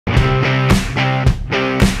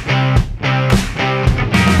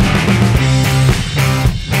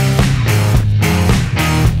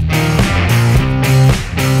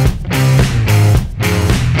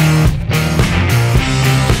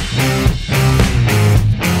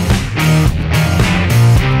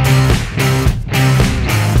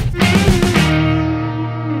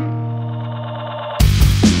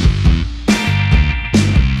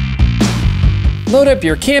load up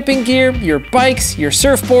your camping gear, your bikes, your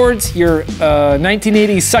surfboards, your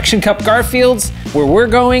 1980s suction cup Garfields. Where we're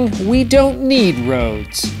going, we don't need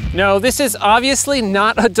roads. No, this is obviously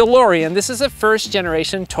not a DeLorean. This is a first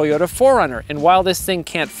generation Toyota 4Runner. And while this thing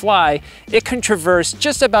can't fly, it can traverse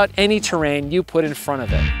just about any terrain you put in front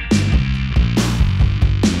of it.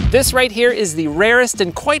 This right here is the rarest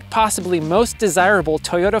and quite possibly most desirable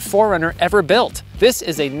Toyota 4Runner ever built. This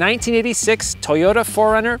is a 1986 Toyota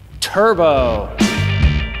 4Runner Turbo.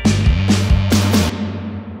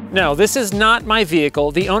 No, this is not my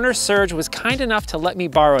vehicle. The owner, Serge, was kind enough to let me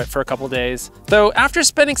borrow it for a couple days. Though after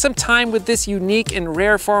spending some time with this unique and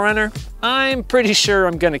rare 4Runner, I'm pretty sure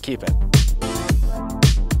I'm gonna keep it.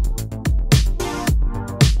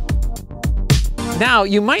 Now,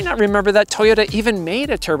 you might not remember that Toyota even made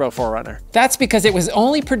a Turbo 4Runner. That's because it was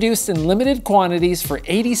only produced in limited quantities for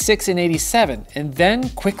 '86 and '87, and then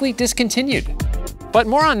quickly discontinued. But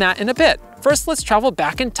more on that in a bit. First, let's travel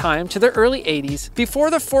back in time to the early '80s, before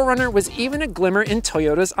the 4Runner was even a glimmer in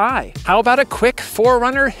Toyota's eye. How about a quick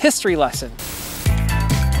 4Runner history lesson?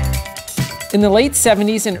 In the late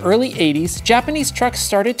 70s and early 80s, Japanese trucks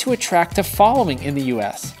started to attract a following in the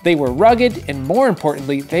US. They were rugged, and more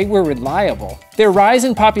importantly, they were reliable. Their rise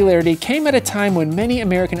in popularity came at a time when many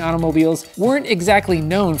American automobiles weren't exactly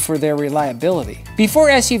known for their reliability. Before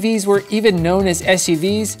SUVs were even known as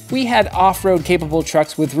SUVs, we had off-road capable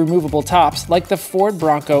trucks with removable tops like the Ford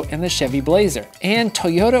Bronco and the Chevy Blazer, and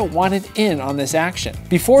Toyota wanted in on this action.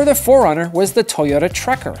 Before the 4Runner was the Toyota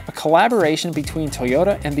Trekker, a collaboration between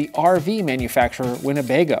Toyota and the RV manufacturer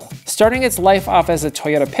Winnebago. Starting its life off as a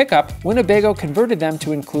Toyota pickup, Winnebago converted them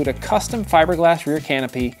to include a custom fiberglass rear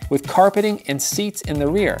canopy with carpeting and seats in the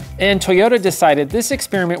rear. And Toyota decided this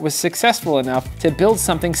experiment was successful enough to build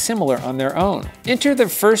something similar on their own. Enter the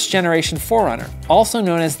first generation 4Runner, also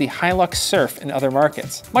known as the Hilux Surf in other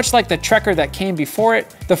markets. Much like the Trekker that came before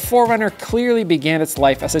it, the 4Runner clearly began its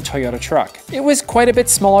life as a Toyota truck. It was quite a bit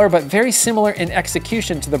smaller, but very similar in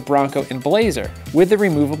execution to the Bronco and Blazer, with the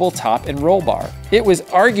removable top and roll bar. It was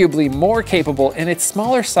arguably more capable, and its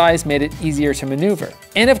smaller size made it easier to maneuver.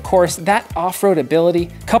 And of course, that off-road ability,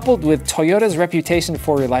 coupled with Toyota's reputation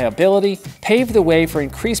for reliability, paved the way for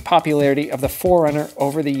increased popularity of the 4Runner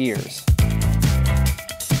over the years.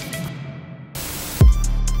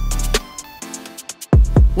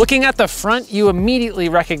 Looking at the front, you immediately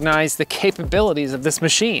recognize the capabilities of this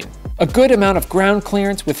machine. A good amount of ground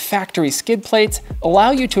clearance with factory skid plates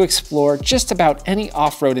allow you to explore just about any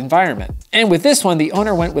off-road environment. And with this one, the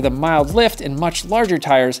owner went with a mild lift and much larger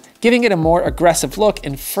tires, giving it a more aggressive look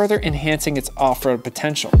and further enhancing its off-road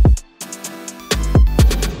potential.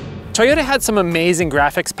 Toyota had some amazing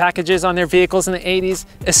graphics packages on their vehicles in the 80s,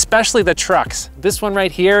 especially the trucks. This one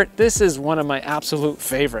right here, this is one of my absolute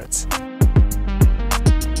favorites.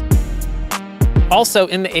 Also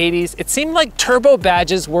in the 80s, it seemed like turbo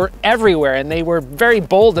badges were everywhere and they were very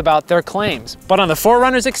bold about their claims. But on the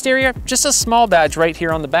 4Runner's exterior, just a small badge right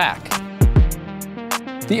here on the back.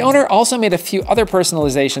 The owner also made a few other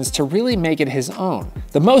personalizations to really make it his own.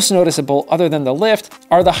 The most noticeable, other than the lift,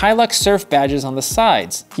 are the Hilux Surf badges on the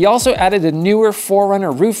sides. He also added a newer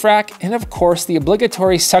 4Runner roof rack and of course the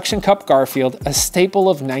obligatory suction cup Garfield, a staple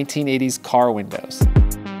of 1980s car windows.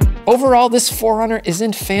 Overall, this 4Runner is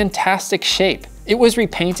in fantastic shape. It was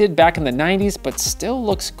repainted back in the 90s, but still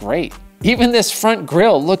looks great. Even this front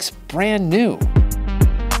grille looks brand new.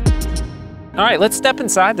 All right, let's step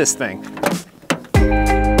inside this thing.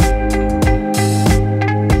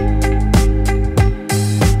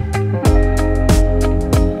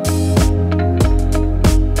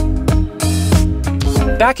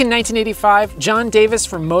 Back in 1985, John Davis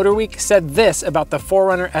from MotorWeek said this about the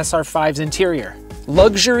 4Runner SR5's interior.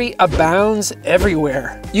 Luxury abounds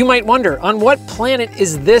everywhere. You might wonder, on what planet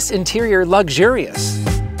is this interior luxurious?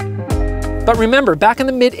 But remember, back in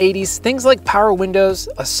the mid-80s, things like power windows,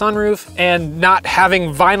 a sunroof, and not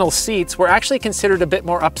having vinyl seats were actually considered a bit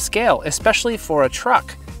more upscale, especially for a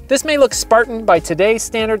truck. This may look Spartan by today's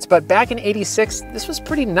standards, but back in '86, this was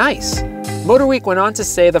pretty nice. MotorWeek went on to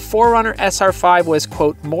say the 4Runner SR5 was,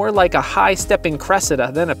 quote, more like a high-stepping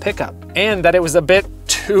Cressida than a pickup, and that it was a bit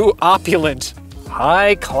too opulent.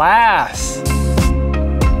 High class.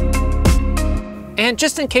 And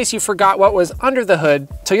just in case you forgot what was under the hood,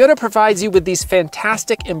 Toyota provides you with these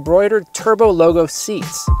fantastic embroidered turbo logo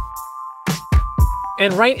seats.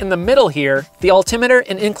 And right in the middle here, the altimeter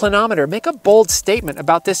and inclinometer make a bold statement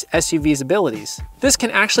about this SUV's abilities. This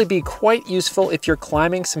can actually be quite useful if you're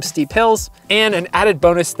climbing some steep hills, and an added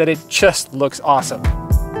bonus that it just looks awesome.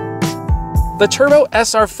 The Turbo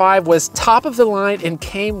SR5 was top of the line and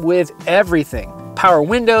came with everything. power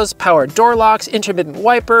windows, power door locks, intermittent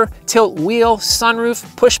wiper, tilt wheel,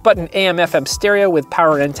 sunroof, push button AM/FM stereo with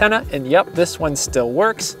power antenna, and yep, this one still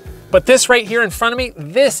works. But this right here in front of me,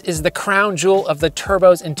 this is the crown jewel of the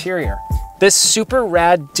Turbo's interior. This super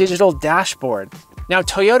rad digital dashboard. Now,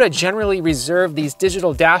 Toyota generally reserve these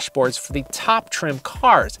digital dashboards for the top trim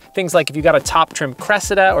cars. Things like if you got a top trim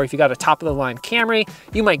Cressida or if you got a top of the line Camry,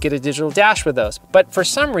 you might get a digital dash with those. But for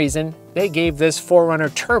some reason, they gave this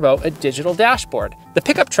 4Runner Turbo a digital dashboard. The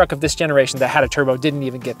pickup truck of this generation that had a turbo didn't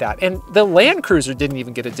even get that. And the Land Cruiser didn't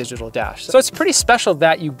even get a digital dash. So it's pretty special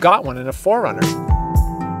that you got one in a 4Runner.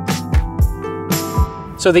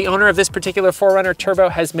 So the owner of this particular 4Runner Turbo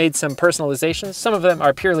has made some personalizations. Some of them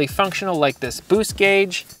are purely functional, like this boost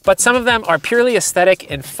gauge, but some of them are purely aesthetic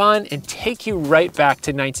and fun and take you right back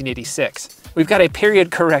to 1986. We've got a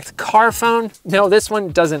period correct car phone. No, this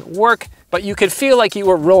one doesn't work, but you could feel like you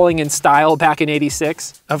were rolling in style back in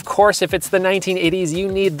 '86. Of course, if it's the 1980s, you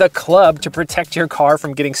need the club to protect your car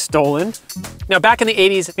from getting stolen. Now, back in the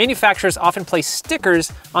 80s, manufacturers often place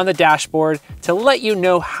stickers on the dashboard to let you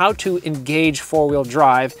know how to engage four-wheel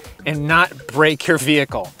drive and not break your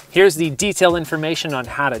vehicle. Here's the detailed information on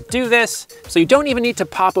how to do this. So you don't even need to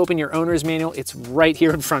pop open your owner's manual. It's right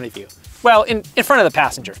here in front of you. Well, in front of the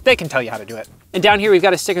passenger. They can tell you how to do it. And down here, we've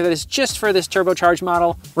got a sticker that is just for this turbocharged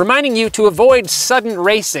model, reminding you to avoid sudden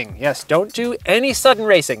racing. Yes, don't do any sudden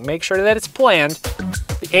racing. Make sure that it's planned.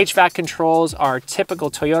 The HVAC controls are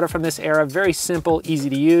typical Toyota from this era, very simple, easy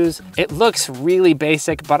to use. It looks really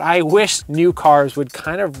basic, but I wish new cars would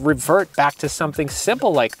kind of revert back to something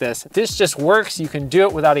simple like this. This just works. You can do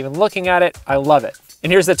it without even looking at it. I love it.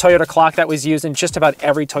 And here's the Toyota clock that was used in just about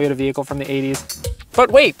every Toyota vehicle from the 80s. But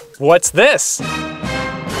wait, what's this?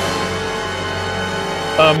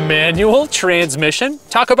 A manual transmission?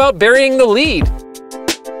 Talk about burying the lead.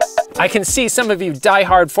 I can see some of you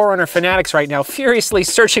die-hard 4Runner fanatics right now furiously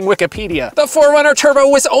searching Wikipedia. The 4Runner Turbo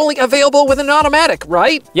was only available with an automatic,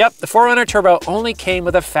 right? Yep, the 4Runner Turbo only came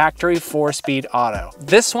with a factory 4-speed auto.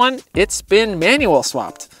 This one, it's been manual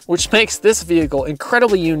swapped, which makes this vehicle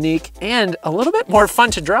incredibly unique and a little bit more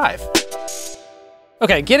fun to drive.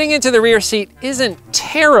 Okay, getting into the rear seat isn't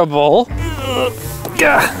terrible. I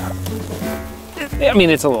mean,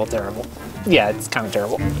 it's a little terrible. Yeah, it's kind of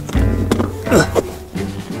terrible.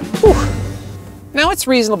 Now it's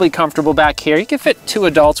reasonably comfortable back here. You can fit 2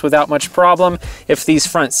 adults without much problem if these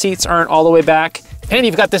front seats aren't all the way back. And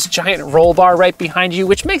you've got this giant roll bar right behind you,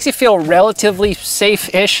 which makes you feel relatively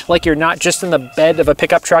safe-ish, like you're not just in the bed of a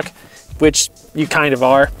pickup truck, which you kind of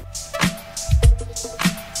are.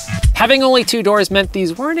 Having only 2 doors meant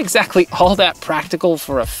these weren't exactly all that practical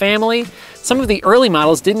for a family. Some of the early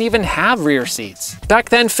models didn't even have rear seats. Back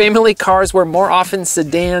then, family cars were more often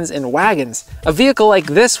sedans and wagons. A vehicle like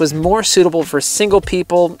this was more suitable for single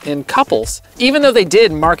people and couples, even though they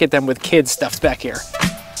did market them with kids stuffed back here.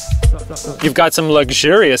 You've got some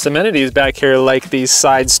luxurious amenities back here, like these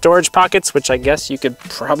side storage pockets, which I guess you could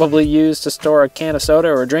probably use to store a can of soda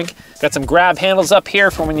or a drink. Got some grab handles up here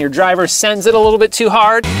for when your driver sends it a little bit too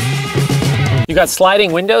hard. You got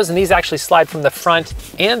sliding windows, and these actually slide from the front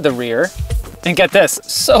and the rear. And get this,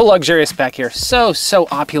 so luxurious back here, so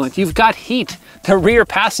opulent. You've got heat. The rear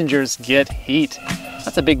passengers get heat.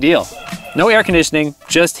 That's a big deal. No air conditioning,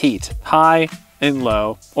 just heat, high and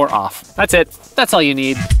low or off. That's it, that's all you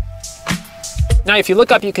need. Now, if you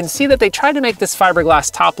look up, you can see that they tried to make this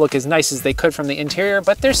fiberglass top look as nice as they could from the interior,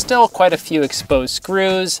 but there's still quite a few exposed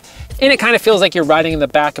screws, and it kind of feels like you're riding in the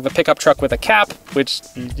back of a pickup truck with a cap, which,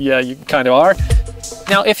 yeah, you kind of are.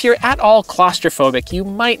 Now, if you're at all claustrophobic, you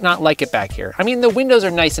might not like it back here. I mean, the windows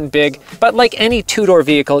are nice and big, but like any 2-door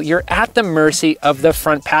vehicle, you're at the mercy of the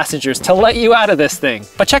front passengers to let you out of this thing.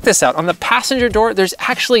 But check this out, on the passenger door, there's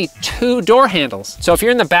actually 2 door handles. So if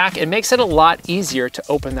you're in the back, it makes it a lot easier to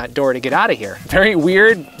open that door to get out of here. Very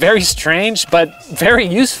weird, very strange, but very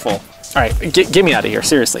useful. All right, get me out of here,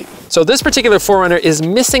 seriously. So this particular 4Runner is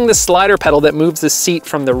missing the slider pedal that moves the seat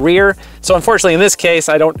from the rear. So unfortunately, in this case,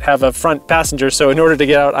 I don't have a front passenger. So in order to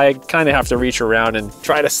get out, I kind of have to reach around and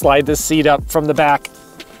try to slide this seat up from the back.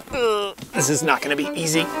 This is not gonna be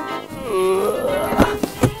easy.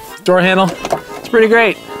 Door handle, it's pretty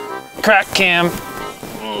great. Crack cam.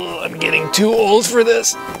 I'm getting too old for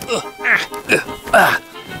this.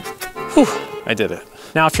 I did it.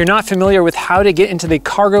 Now, if you're not familiar with how to get into the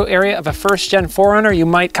cargo area of a first-gen 4Runner, you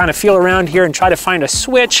might kind of feel around here and try to find a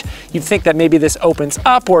switch. You'd think that maybe this opens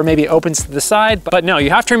up or maybe it opens to the side, but no, you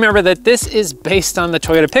have to remember that this is based on the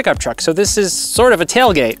Toyota pickup truck. So this is sort of a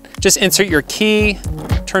tailgate. Just insert your key,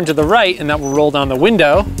 turn to the right, and that will roll down the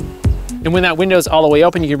window. And when that window's all the way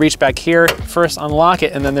open, you can reach back here, first unlock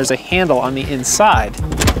it, and then there's a handle on the inside.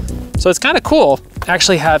 So it's kind of cool.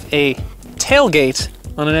 actually have a tailgate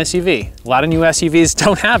on an SUV. A lot of new SUVs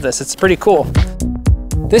don't have this. It's pretty cool.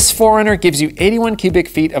 This 4Runner gives you 81 cubic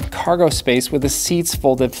feet of cargo space with the seats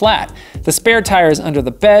folded flat. The spare tire is under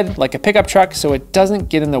the bed like a pickup truck, so it doesn't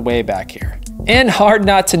get in the way back here. And hard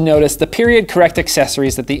not to notice the period correct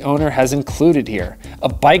accessories that the owner has included here. A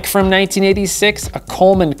bike from 1986, a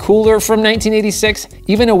Coleman cooler from 1986,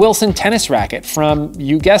 even a Wilson tennis racket from,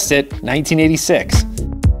 you guessed it, 1986.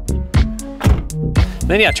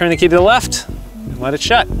 Then yeah, turn the key to the left and let it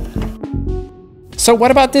shut. So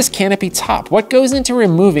what about this canopy top? What goes into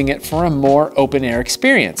removing it for a more open air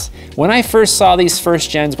experience? When I first saw these first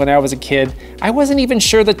gens when I was a kid, I wasn't even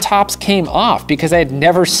sure the tops came off because I had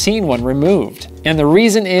never seen one removed. And the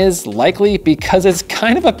reason is likely because it's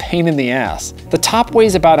kind of a pain in the ass. The top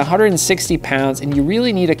weighs about 160 pounds and you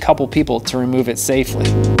really need a couple people to remove it safely.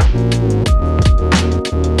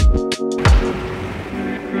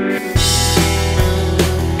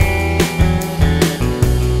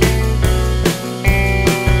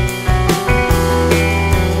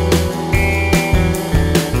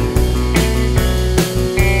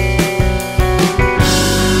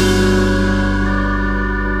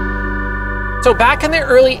 So back in the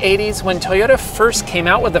early 80s, when Toyota first came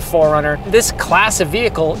out with the 4Runner, this class of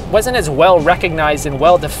vehicle wasn't as well recognized and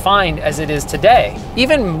well defined as it is today.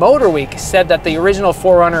 Even MotorWeek said that the original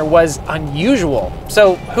 4Runner was unusual.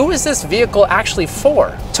 So who is this vehicle actually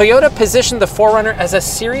for? Toyota positioned the 4Runner as a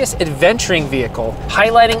serious adventuring vehicle,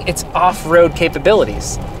 highlighting its off-road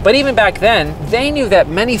capabilities. But even back then, they knew that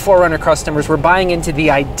many 4Runner customers were buying into the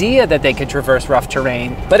idea that they could traverse rough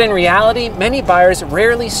terrain, but in reality, many buyers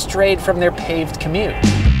rarely strayed from their paved commute.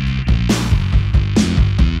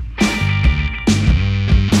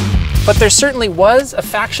 But there certainly was a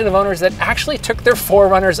faction of owners that actually took their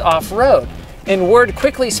 4Runners off-road. And word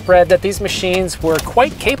quickly spread that these machines were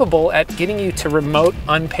quite capable at getting you to remote,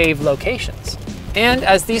 unpaved locations. And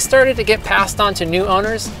as these started to get passed on to new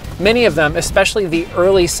owners, many of them, especially the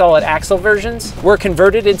early solid axle versions, were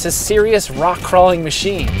converted into serious rock crawling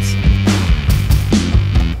machines.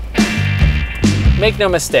 Make no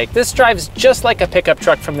mistake, this drives just like a pickup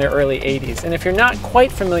truck from the early 80s, and if you're not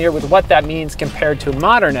quite familiar with what that means compared to a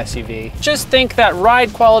modern SUV, just think that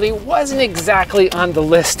ride quality wasn't exactly on the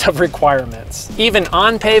list of requirements. Even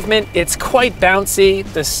on pavement, it's quite bouncy,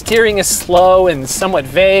 the steering is slow and somewhat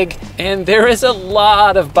vague, and there is a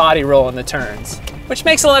lot of body roll in the turns, which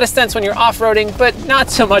makes a lot of sense when you're off-roading, but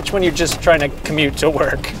not so much when you're just trying to commute to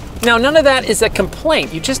work. Now, none of that is a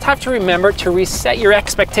complaint. You just have to remember to reset your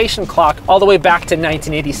expectation clock all the way back to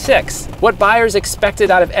 1986. What buyers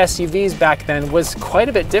expected out of SUVs back then was quite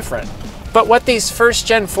a bit different. But what these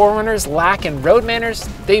first-gen 4Runners lack in road manners,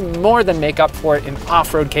 they more than make up for it in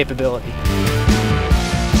off-road capability.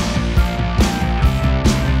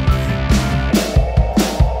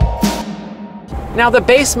 Now, the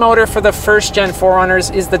base motor for the first-gen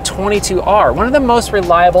 4Runners is the 22R, one of the most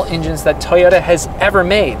reliable engines that Toyota has ever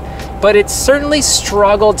made. But it certainly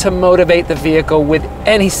struggled to motivate the vehicle with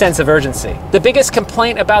any sense of urgency. The biggest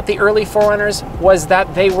complaint about the early 4Runners was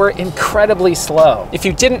that they were incredibly slow. If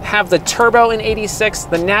you didn't have the turbo in '86,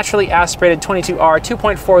 the naturally aspirated 22R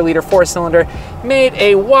 2.4-liter four-cylinder made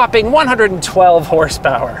a whopping 112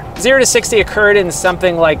 horsepower. 0 to 60 occurred in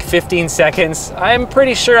something like 15 seconds. I'm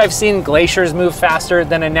pretty sure I've seen Glaciers move faster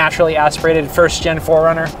than a naturally aspirated first-gen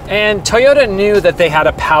 4Runner. And Toyota knew that they had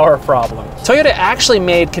a power problem. Toyota actually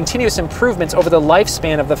made continuous improvements over the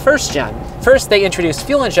lifespan of the first gen. First, they introduced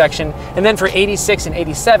fuel injection, and then for '86 and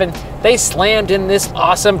 '87, they slammed in this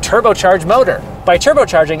awesome turbocharged motor. By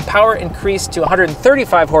turbocharging, power increased to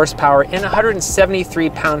 135 horsepower and 173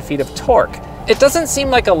 pound-feet of torque. It doesn't seem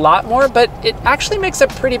like a lot more, but it actually makes a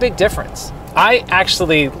pretty big difference. I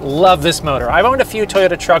actually love this motor. I've owned a few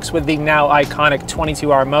Toyota trucks with the now iconic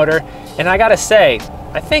 22R motor, and I gotta say,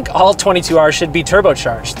 I think all 22Rs should be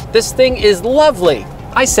turbocharged. This thing is lovely.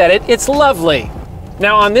 I said it, it's lovely.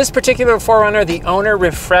 Now on this particular 4Runner, the owner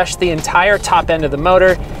refreshed the entire top end of the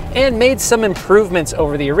motor and made some improvements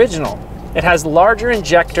over the original. It has larger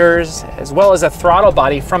injectors as well as a throttle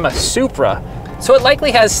body from a Supra, so it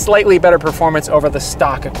likely has slightly better performance over the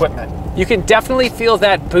stock equipment. You can definitely feel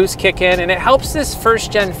that boost kick in, and it helps this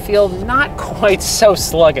first gen feel not quite so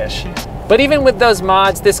sluggish. But even with those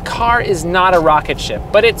mods, this car is not a rocket ship,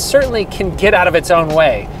 but it certainly can get out of its own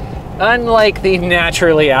way, unlike the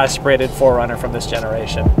naturally aspirated 4Runner from this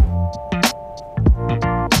generation.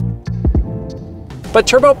 But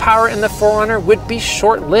turbo power in the 4Runner would be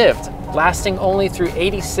short-lived, lasting only through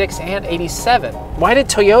 '86 and '87. Why did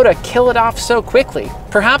Toyota kill it off so quickly?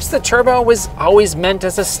 Perhaps the turbo was always meant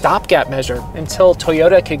as a stopgap measure until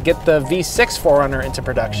Toyota could get the V6 4Runner into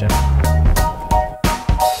production.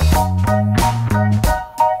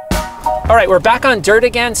 All right, we're back on dirt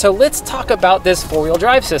again, so let's talk about this four-wheel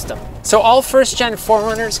drive system. So all first-gen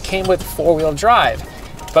 4Runners came with four-wheel drive,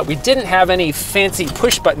 but we didn't have any fancy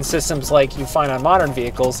push-button systems like you find on modern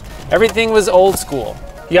vehicles. Everything was old school.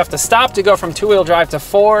 You have to stop to go from two-wheel drive to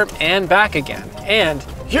four and back again. And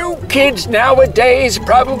you kids nowadays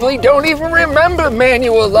probably don't even remember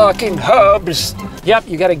manual locking hubs. Yep,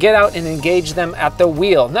 you gotta get out and engage them at the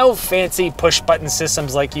wheel. No fancy push-button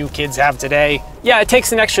systems like you kids have today. Yeah, it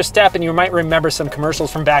takes an extra step, and you might remember some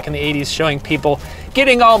commercials from back in the 80s showing people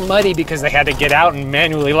getting all muddy because they had to get out and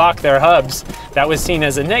manually lock their hubs. That was seen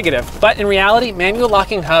as a negative. But in reality, manual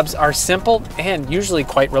locking hubs are simple and usually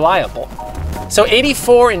quite reliable. So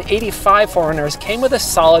 84 and 85 4Runners came with a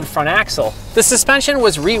solid front axle. The suspension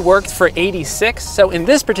was reworked for 86, so in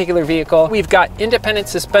this particular vehicle, we've got independent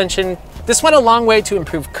suspension. This went a long way to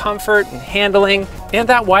improve comfort and handling, and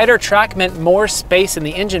that wider track meant more space in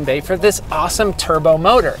the engine bay for this awesome turbo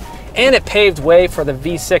motor. And it paved way for the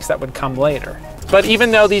V6 that would come later. But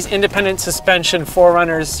even though these independent suspension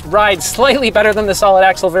 4Runners ride slightly better than the solid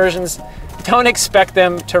axle versions, don't expect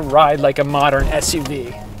them to ride like a modern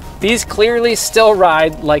SUV. These clearly still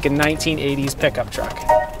ride like a 1980s pickup truck.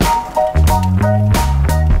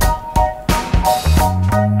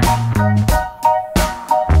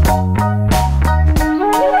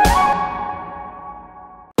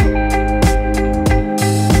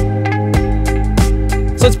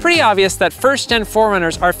 So it's pretty obvious that first-gen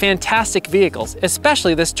 4Runners are fantastic vehicles,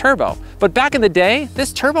 especially this turbo. But back in the day,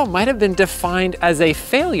 this turbo might have been defined as a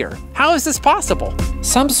failure. How is this possible?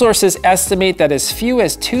 Some sources estimate that as few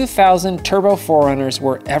as 2,000 turbo 4Runners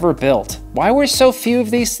were ever built. Why were so few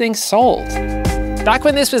of these things sold? Back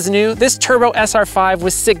when this was new, this turbo SR5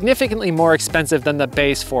 was significantly more expensive than the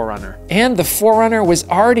base 4Runner. And the 4Runner was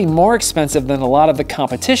already more expensive than a lot of the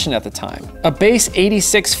competition at the time. A base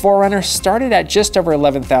 86 4Runner started at just over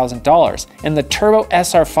 $11,000, and the turbo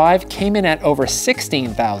SR5 came in at over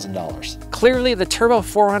 $16,000. Clearly, the turbo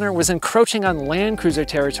 4Runner was encroaching on Land Cruiser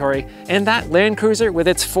territory, and that Land Cruiser with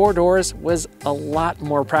its 4 doors was a lot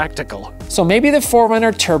more practical. So maybe the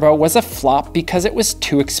 4Runner turbo was a flop because it was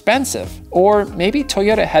too expensive. Or maybe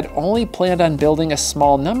Toyota had only planned on building a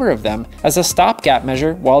small number of them as a stopgap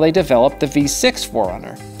measure while they developed the V6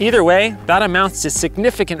 4Runner. Either way, that amounts to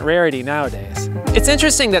significant rarity nowadays. It's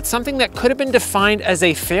interesting that something that could have been defined as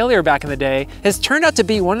a failure back in the day has turned out to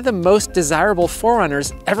be one of the most desirable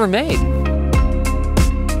 4Runners ever made.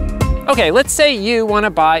 Okay, let's say you want to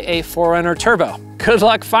buy a 4Runner turbo. Good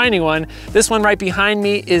luck finding one. This one right behind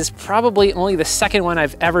me is probably only the second one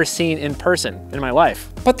I've ever seen in person in my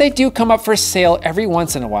life. But they do come up for sale every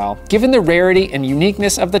once in a while. Given the rarity and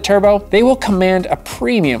uniqueness of the turbo, they will command a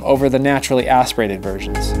premium over the naturally aspirated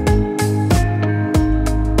versions.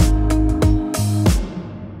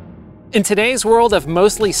 In today's world of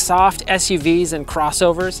mostly soft SUVs and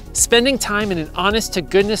crossovers, spending time in an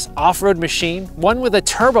honest-to-goodness off-road machine, one with a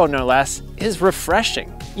turbo no less, is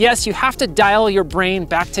refreshing. Yes, you have to dial your brain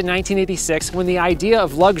back to 1986 when the idea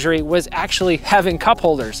of luxury was actually having cup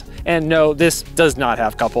holders. And no, this does not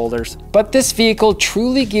have cup holders. But this vehicle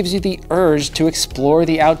truly gives you the urge to explore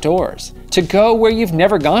the outdoors, to go where you've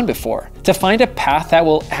never gone before, to find a path that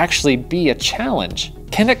will actually be a challenge.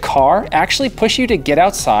 Can a car actually push you to get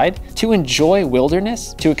outside, to enjoy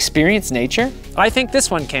wilderness, to experience nature? I think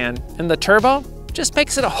this one can, and the turbo just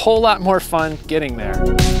makes it a whole lot more fun getting there.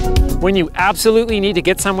 When you absolutely need to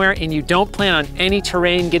get somewhere and you don't plan on any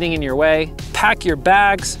terrain getting in your way, pack your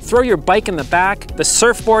bags, throw your bike in the back, the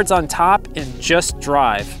surfboards on top, and just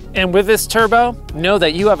drive. And with this turbo, know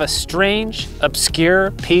that you have a strange,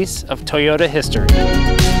 obscure piece of Toyota history.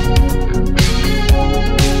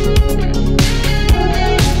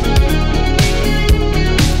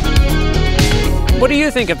 What do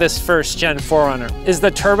you think of this first-gen 4Runner? Is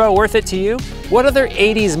the turbo worth it to you? What other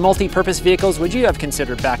 80s multi-purpose vehicles would you have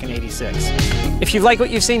considered back in '86? If you like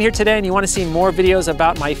what you've seen here today and you want to see more videos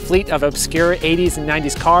about my fleet of obscure 80s and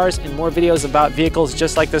 90s cars and more videos about vehicles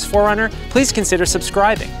just like this 4Runner, please consider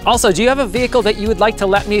subscribing. Also, do you have a vehicle that you would like to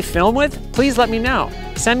let me film with? Please let me know.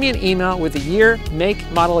 Send me an email with the year, make,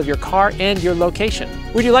 model of your car, and your location.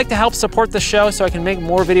 Would you like to help support the show so I can make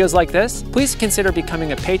more videos like this? Please consider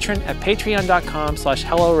becoming a patron at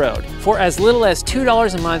patreon.com/HelloRoad. For as little as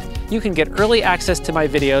 $2 a month, you can get early access to my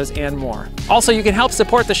videos and more. Also, you can help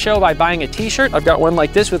support the show by buying a t-shirt. I've got one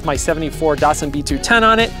like this with my '74 Datsun B210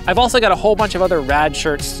 on it. I've also got a whole bunch of other rad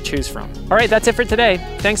shirts to choose from. All right, that's it for today.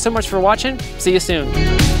 Thanks so much for watching. See you soon.